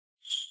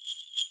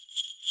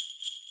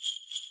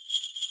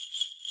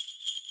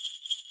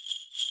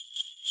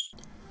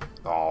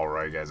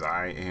Alright guys,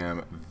 I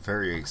am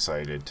very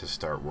excited to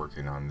start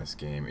working on this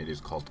game. It is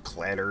called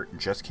Clatter.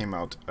 Just came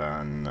out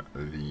on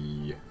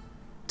the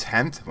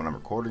 10th when I'm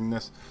recording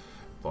this,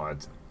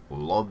 but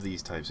love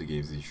these types of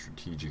games, these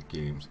strategic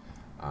games.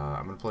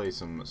 I'm going to play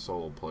some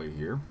solo play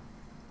here.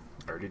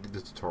 I already did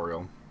the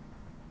tutorial.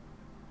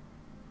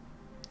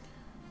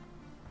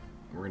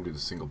 We're going to do the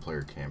single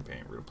player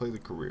campaign. We're going to play the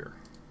career.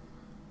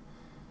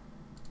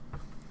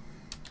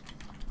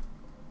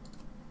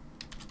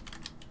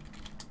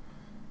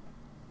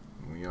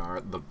 We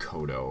are the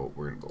KODO.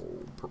 We're gonna go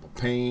purple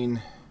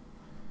pain.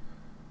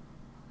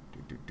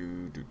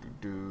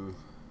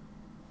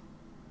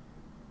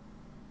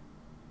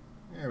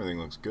 Everything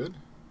looks good.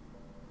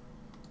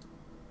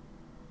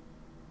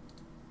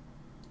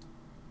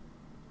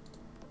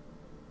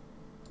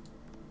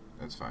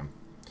 That's fine.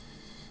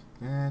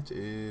 That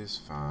is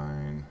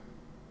fine.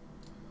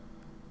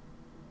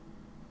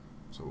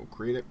 So we'll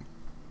create it.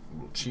 A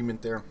little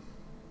achievement there.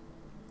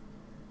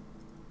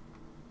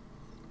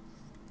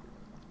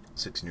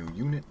 6 new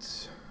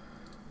units.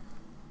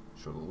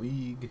 Show the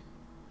league.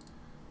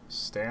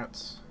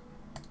 Stats.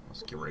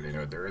 Let's get right into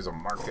it. There is a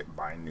market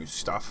buying new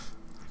stuff.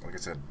 Like I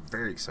said,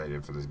 very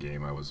excited for this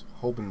game. I was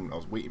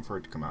waiting for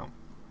it to come out.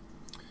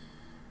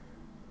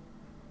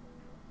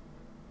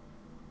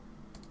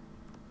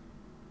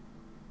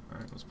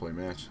 Alright, let's play a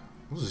match.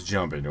 We'll just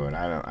jump into it.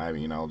 I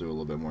mean, I'll do a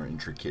little bit more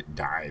intricate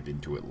dive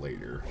into it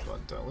later.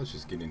 But let's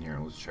just get in here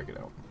and let's check it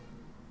out.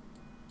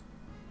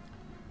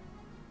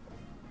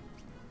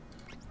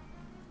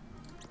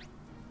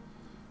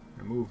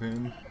 Move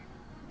him.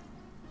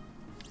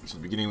 So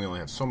the beginning we only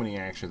have so many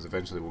actions.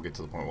 Eventually we'll get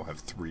to the point we'll have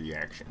 3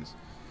 actions.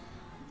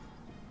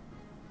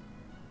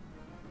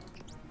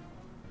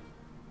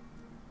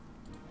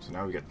 So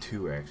now we got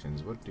 2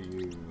 actions. What do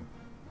you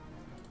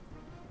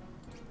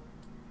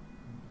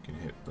can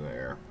hit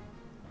there?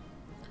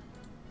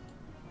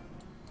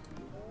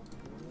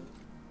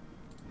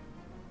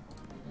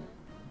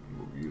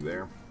 Move you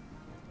there.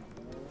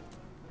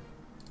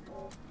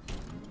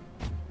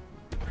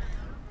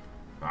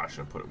 I should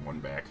have put one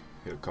back.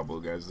 Hit a couple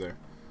of guys there.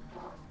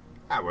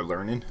 We're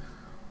learning.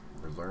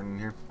 We're learning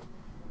here.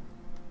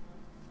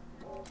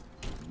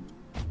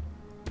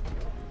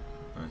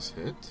 Nice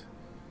hit.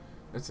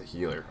 That's a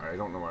healer. I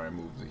don't know why I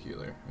moved the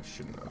healer. I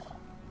shouldn't have.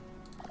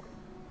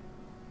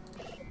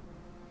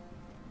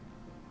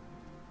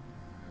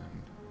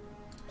 And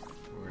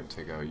we're going to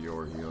take out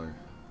your healer.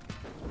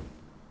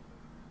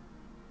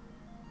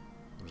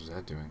 What is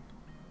that doing?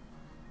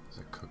 Is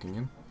it cooking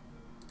him?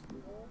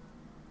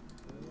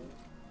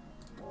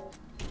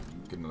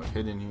 Get another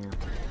hit in here.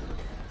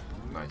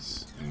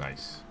 Nice,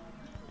 nice.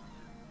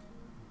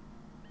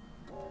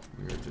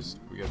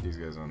 We got these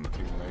guys on the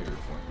igniter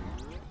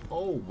flame.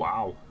 Oh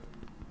wow!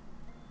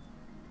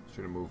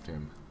 Should have moved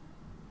him.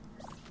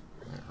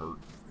 That hurt.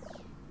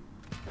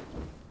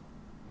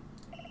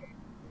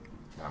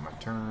 Got my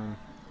turn.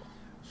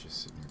 It's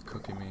just sitting here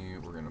cooking me.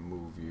 We're gonna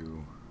move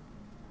you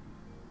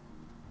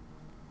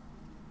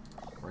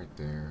right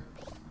there.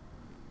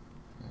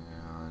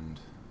 And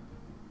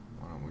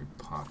why don't we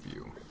pop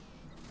you?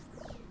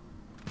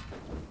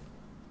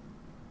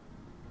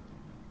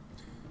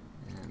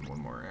 And one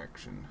more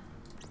action.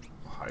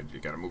 I'll hide you.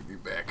 Gotta move you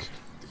back.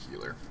 The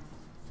healer.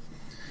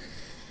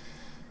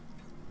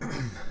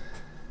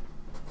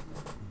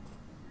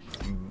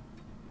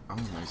 Oh,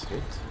 nice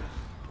hit.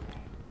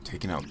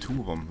 Taking out 2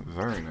 of them.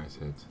 Very nice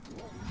hit.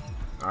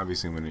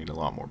 Obviously, I'm gonna need a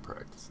lot more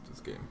practice at this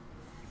game.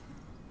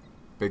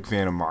 Big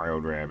fan of Mario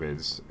 &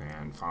 Rabbids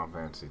and Final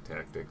Fantasy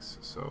Tactics,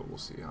 so we'll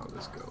see how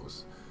this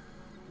goes.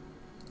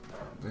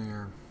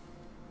 There.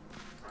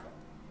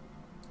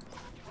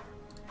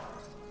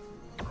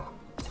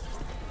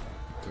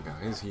 Took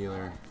out his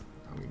healer.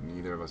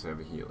 Neither of us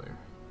have a healer.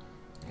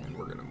 And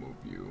we're gonna move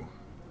you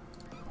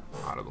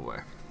out of the way.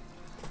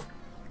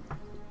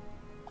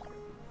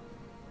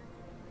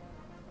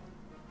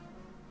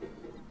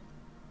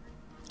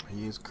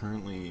 He is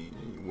currently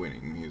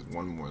winning. He has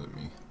 1 more than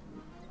me.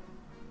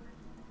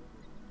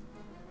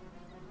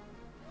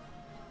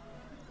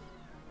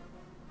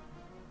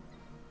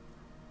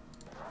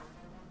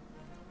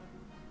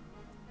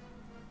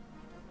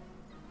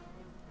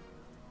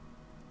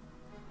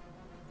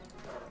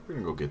 We're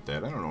gonna go get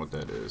that. I don't know what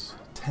that is.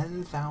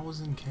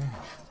 10,000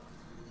 cash.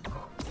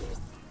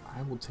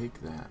 I will take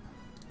that.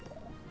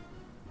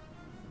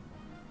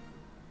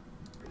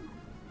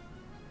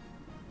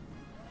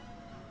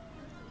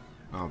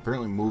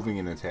 Apparently moving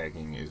and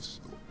attacking is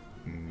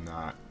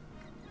not...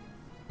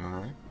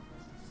 Alright.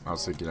 I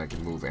was thinking I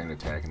could move and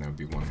attack and that would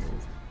be 1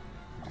 move.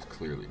 Which is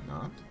clearly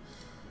not.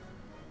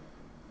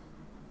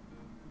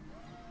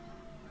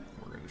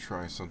 We're gonna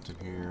try something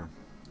here.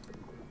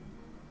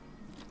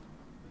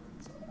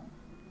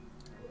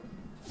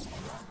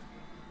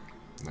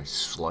 Nice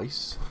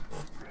slice.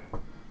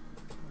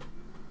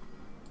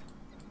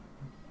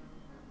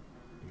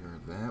 You're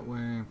that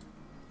way.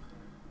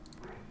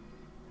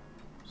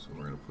 So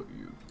we're going to put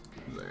you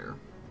there.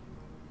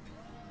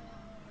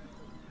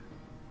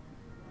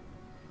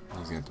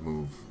 He's going to have to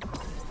move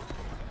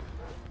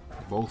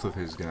both of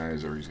his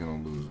guys or he's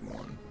going to lose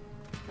one.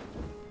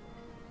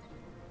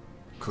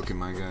 Cooking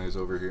my guys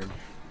over here.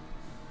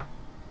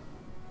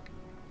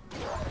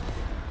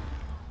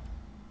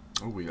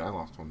 Oh, I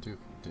lost one too.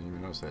 Didn't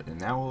even notice that.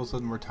 And now all of a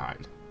sudden we're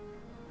tied.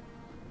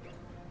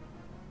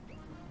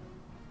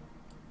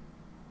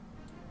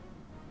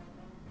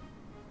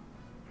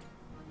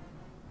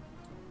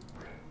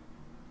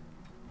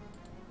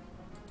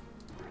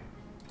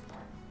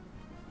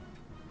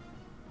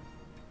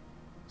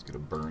 Let's get a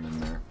burn in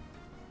there.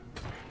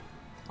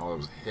 Oh, it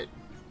was a hit.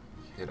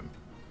 Hit him.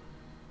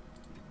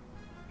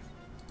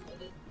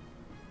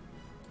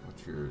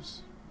 What's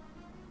yours?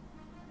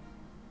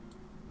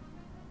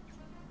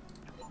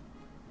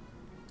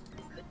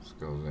 Let's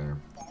go there.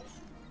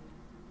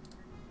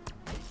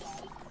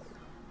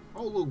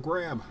 Oh, little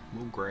grab.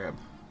 Little grab.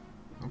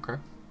 Okay.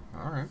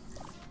 Alright.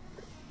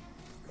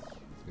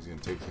 He's gonna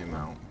take him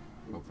out.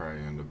 He'll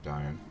probably end up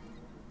dying.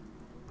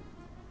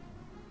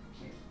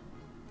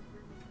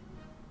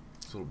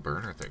 These little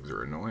burner things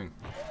are annoying.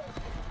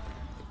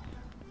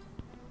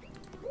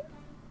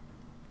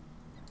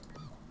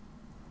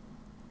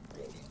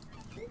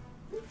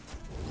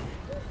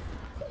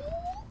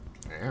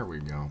 There we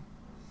go.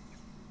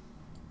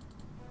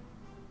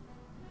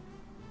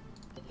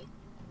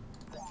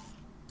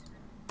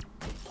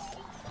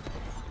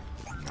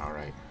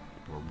 Alright.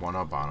 We're one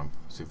up on him.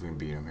 See if we can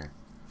beat him here.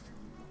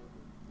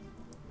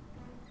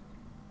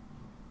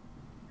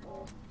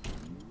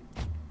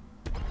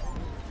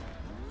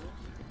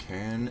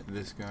 Can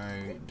this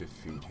guy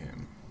defeat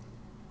him?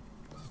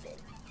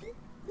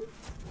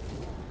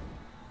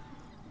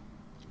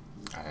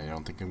 I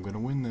don't think I'm gonna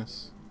win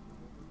this.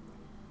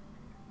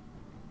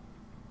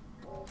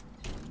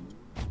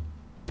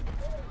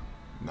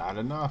 Not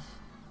enough.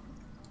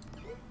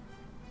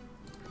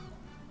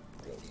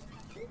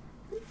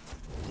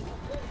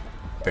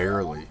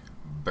 Barely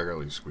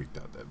squeaked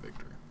out that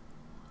victory.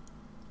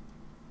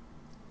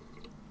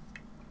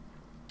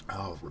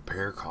 Oh,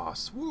 repair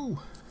costs. Woo!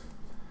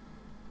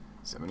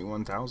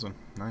 71,000.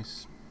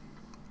 Nice.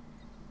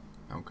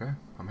 Okay,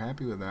 I'm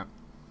happy with that.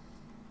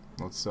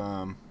 Let's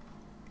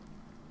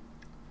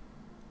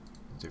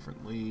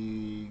different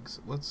leagues.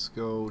 Let's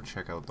go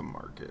check out the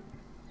market.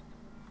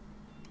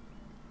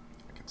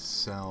 I can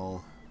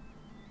sell.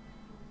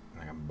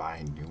 I can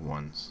buy new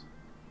ones.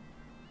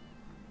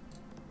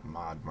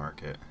 Mod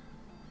market.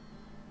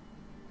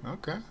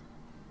 Okay.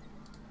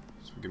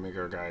 So we can make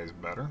our guys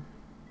better.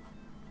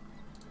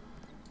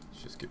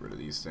 Let's just get rid of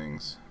these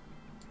things.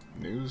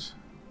 News.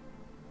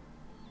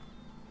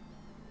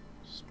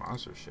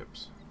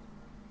 Sponsorships.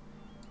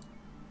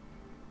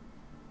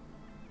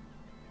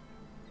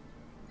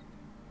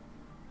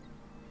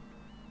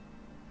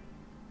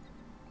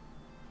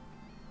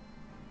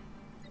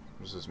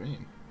 What does this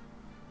mean?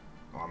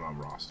 Oh, I'm on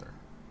roster.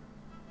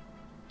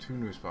 2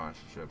 new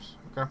sponsorships.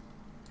 Okay.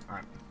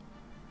 Alright.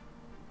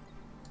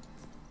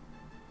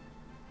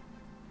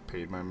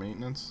 Paid my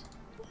maintenance.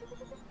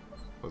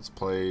 Let's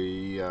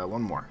play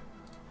one more.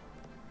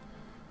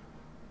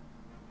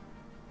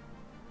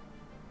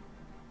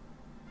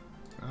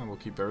 Oh, we'll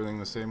keep everything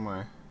the same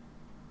way.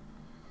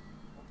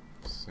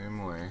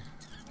 Same way.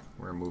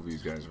 We're gonna move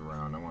these guys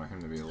around. I want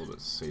him to be a little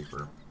bit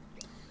safer.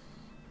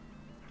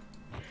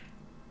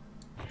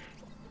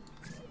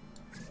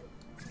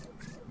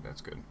 That's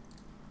good.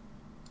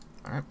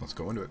 Alright, let's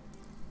go into it.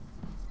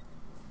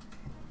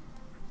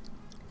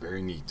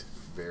 Very neat.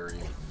 Very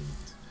neat.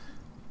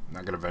 I'm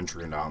not gonna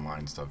venture into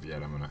online stuff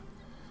yet. I'm gonna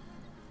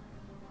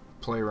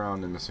play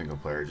around in the single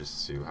player just to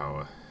see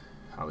how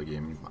the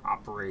game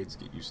operates,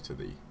 get used to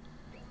the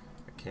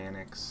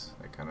mechanics,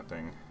 that kind of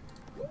thing.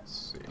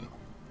 Let's see.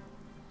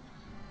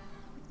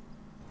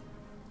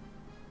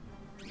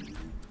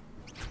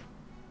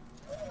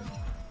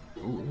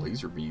 Ooh,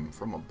 laser beam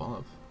from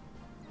above.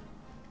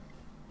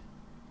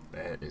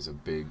 That is a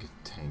big,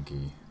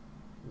 tanky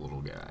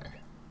little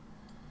guy.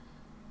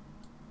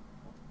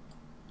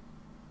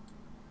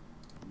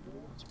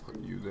 Let's put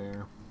you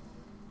there.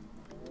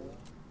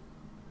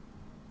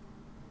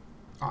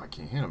 Oh, I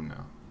can't hit him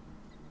now.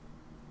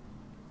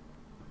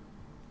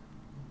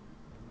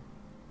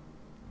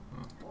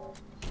 Huh.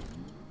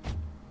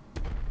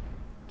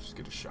 Just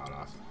get a shot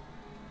off.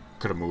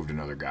 Could have moved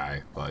another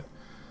guy, but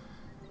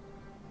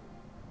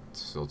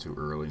it's still too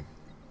early.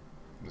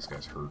 This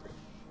guy's hurt.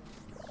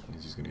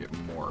 He's just gonna get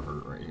more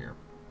hurt right here.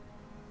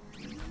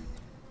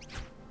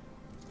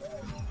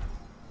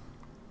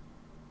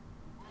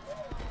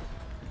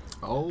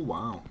 Oh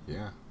wow,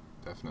 yeah,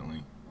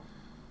 definitely.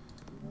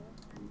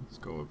 Let's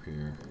go up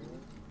here.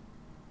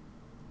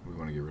 We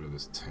want to get rid of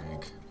this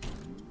tank.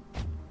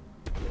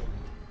 And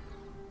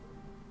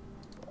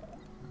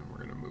we're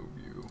gonna move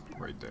you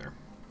right there.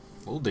 A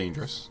little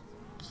dangerous.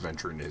 Let's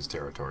venture into his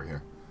territory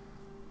here.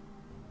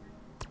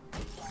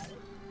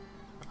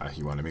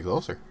 He wanted me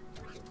closer.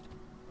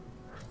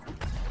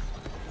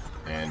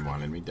 And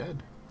wanted me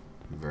dead.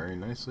 Very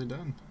nicely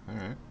done.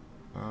 Alright.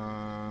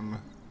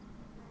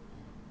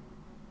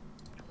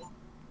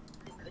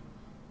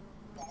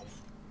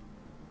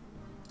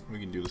 We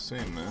can do the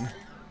same then.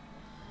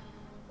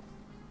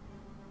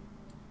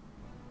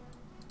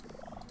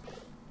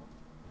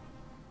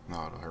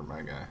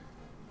 my guy.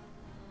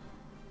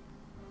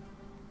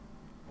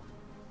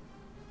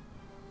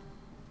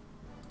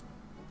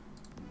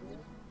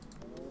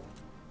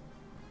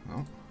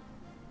 No.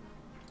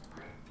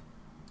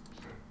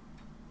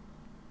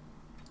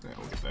 Yeah,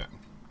 look at that.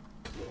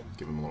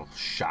 Give him a little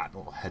shot, a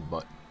little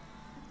headbutt.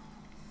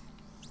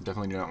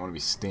 Definitely do not want to be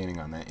standing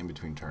on that in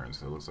between turns,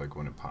 because it looks like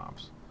when it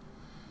pops.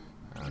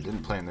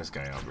 Didn't plan this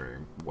guy out very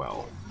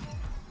well.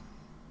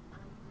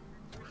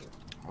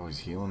 Oh, he's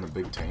healing the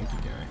big tanky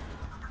guy.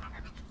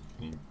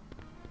 He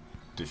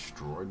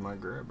destroyed my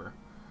grabber.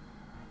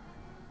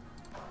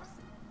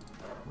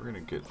 We're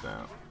gonna get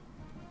that.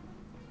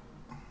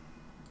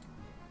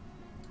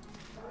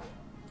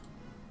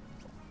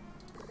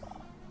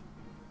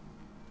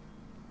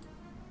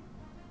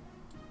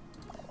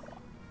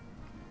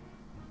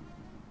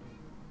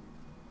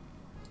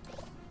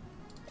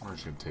 We're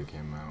just gonna take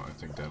him out. I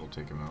think that'll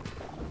take him out.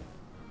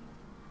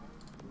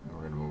 And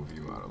we're gonna move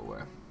you out of the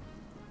way.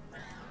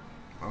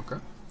 Okay.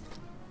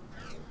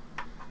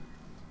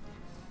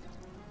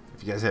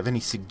 If you guys have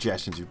any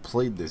suggestions, you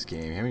played this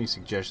game, have any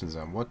suggestions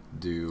on what to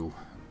do,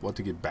 what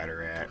to get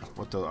better at,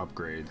 what to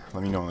upgrade,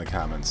 let me know in the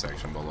comments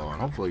section below, and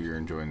hopefully you're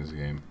enjoying this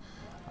game.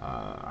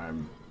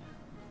 I'm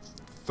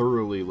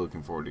thoroughly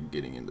looking forward to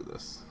getting into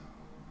this.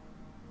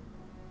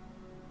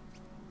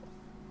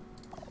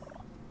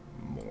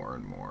 More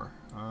and more.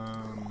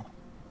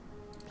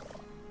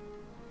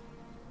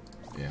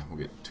 Yeah, we'll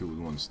get 2 with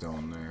 1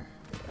 stone there.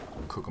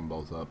 We'll cook them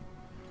both up.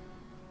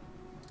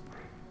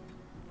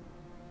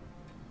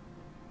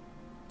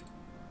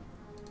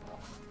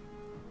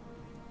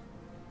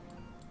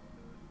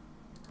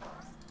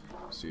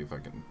 See if I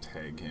can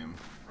tag him.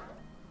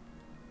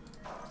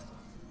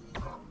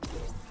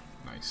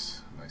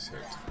 Nice, nice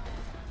hit.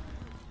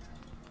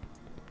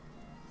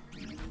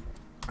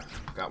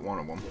 Got one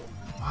of them.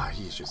 Ah,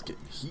 he's just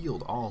getting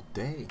healed all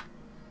day.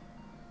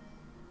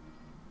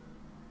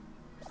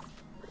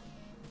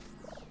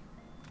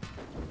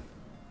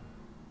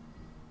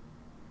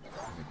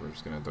 I think we're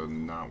just gonna have to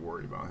not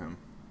worry about him.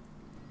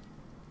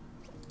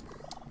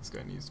 This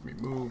guy needs to be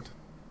moved.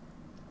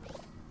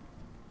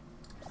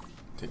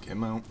 Take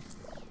him out.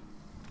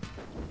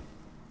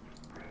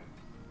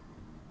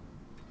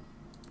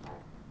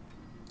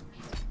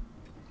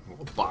 A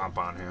little bump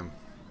on him.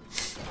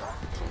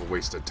 We'll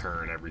waste a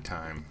turn every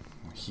time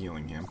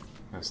healing him.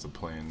 That's the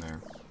plan there.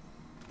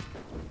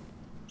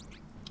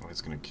 Oh,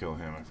 it's gonna kill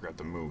him. I forgot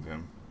to move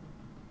him.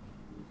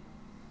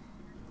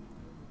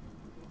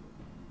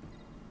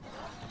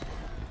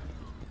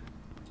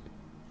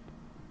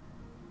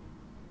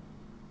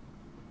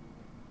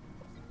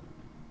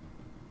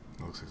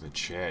 Looks like the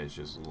chat is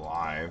just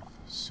live.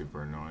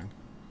 Super annoying.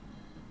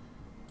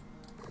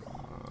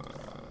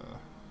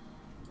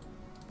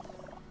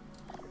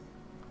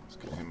 Let's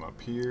get him up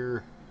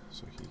here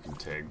so he can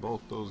tag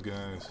both those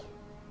guys.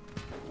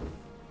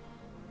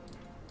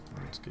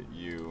 Let's get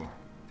you.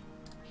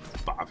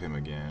 Bop him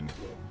again.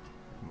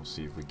 We'll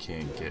see if we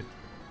can't get...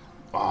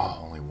 Oh,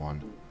 only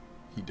one.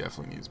 He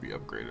definitely needs to be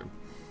upgraded.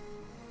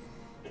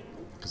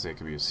 Because that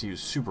could be a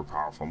super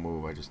powerful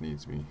move. I just need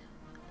to be...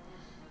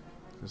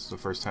 This is the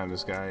first time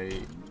this guy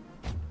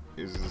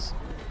is...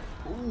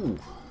 Ooh!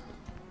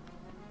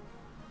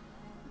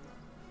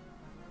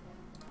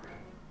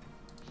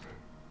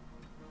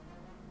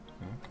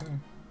 Okay.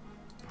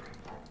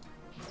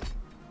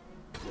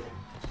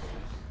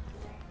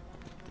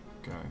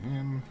 Got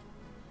him.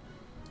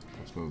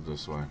 Let's move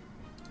this way.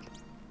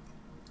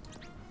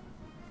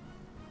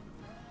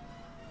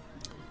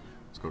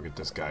 Let's go get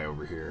this guy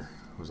over here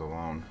who's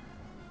alone.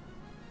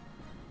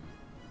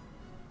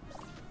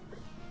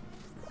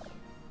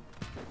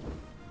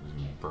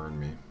 Burn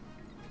me.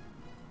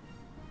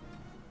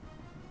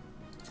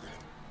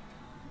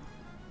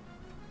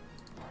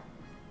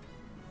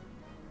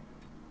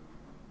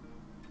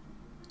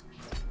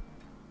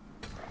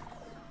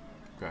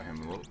 Got him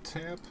a little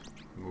tap.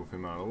 Move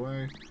him out of the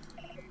way.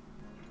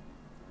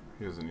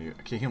 He doesn't need.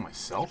 I can't heal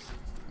myself?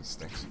 That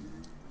stinks.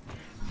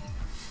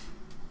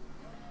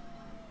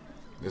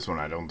 This one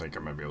I don't think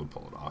I'm gonna be able to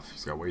pull it off.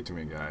 He's got way too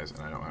many guys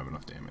and I don't have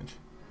enough damage.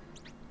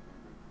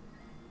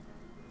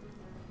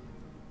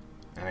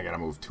 And I gotta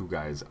move 2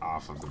 guys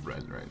off of the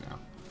red right now.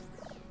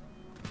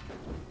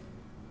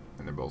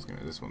 And they're both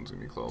gonna, this one's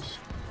gonna be close.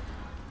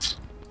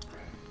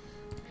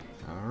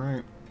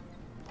 Alright.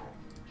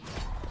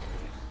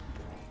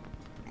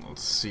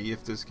 Let's see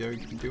if this guy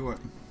can do it.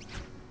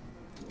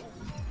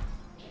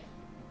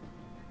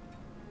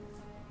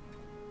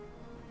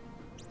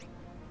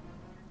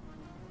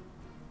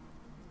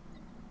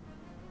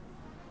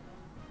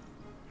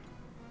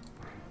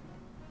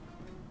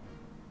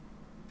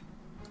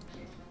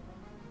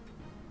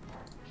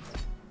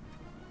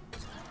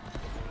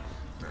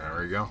 There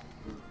we go.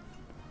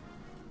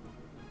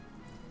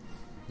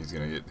 He's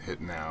gonna get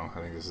hit now. I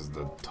think this is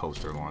the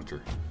toaster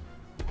launcher.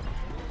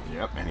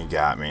 Yep, and he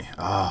got me.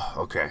 Oh,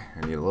 okay. I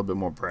need a little bit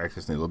more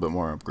practice, need a little bit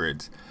more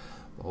upgrades.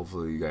 But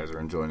hopefully you guys are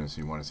enjoying this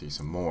and you want to see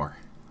some more.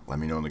 Let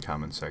me know in the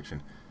comments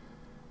section.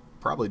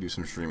 Probably do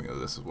some streaming of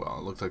this as well.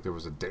 It looked like there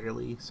was a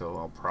daily, so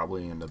I'll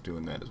probably end up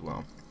doing that as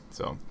well.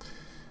 So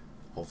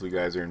hopefully you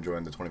guys are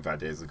enjoying the 25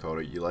 days of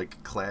KODO. You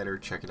like Clatter,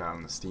 check it out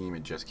on the Steam.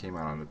 It just came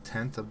out on the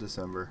 10th of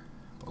December.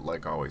 But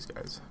like always,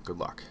 guys, good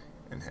luck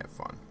and have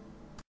fun.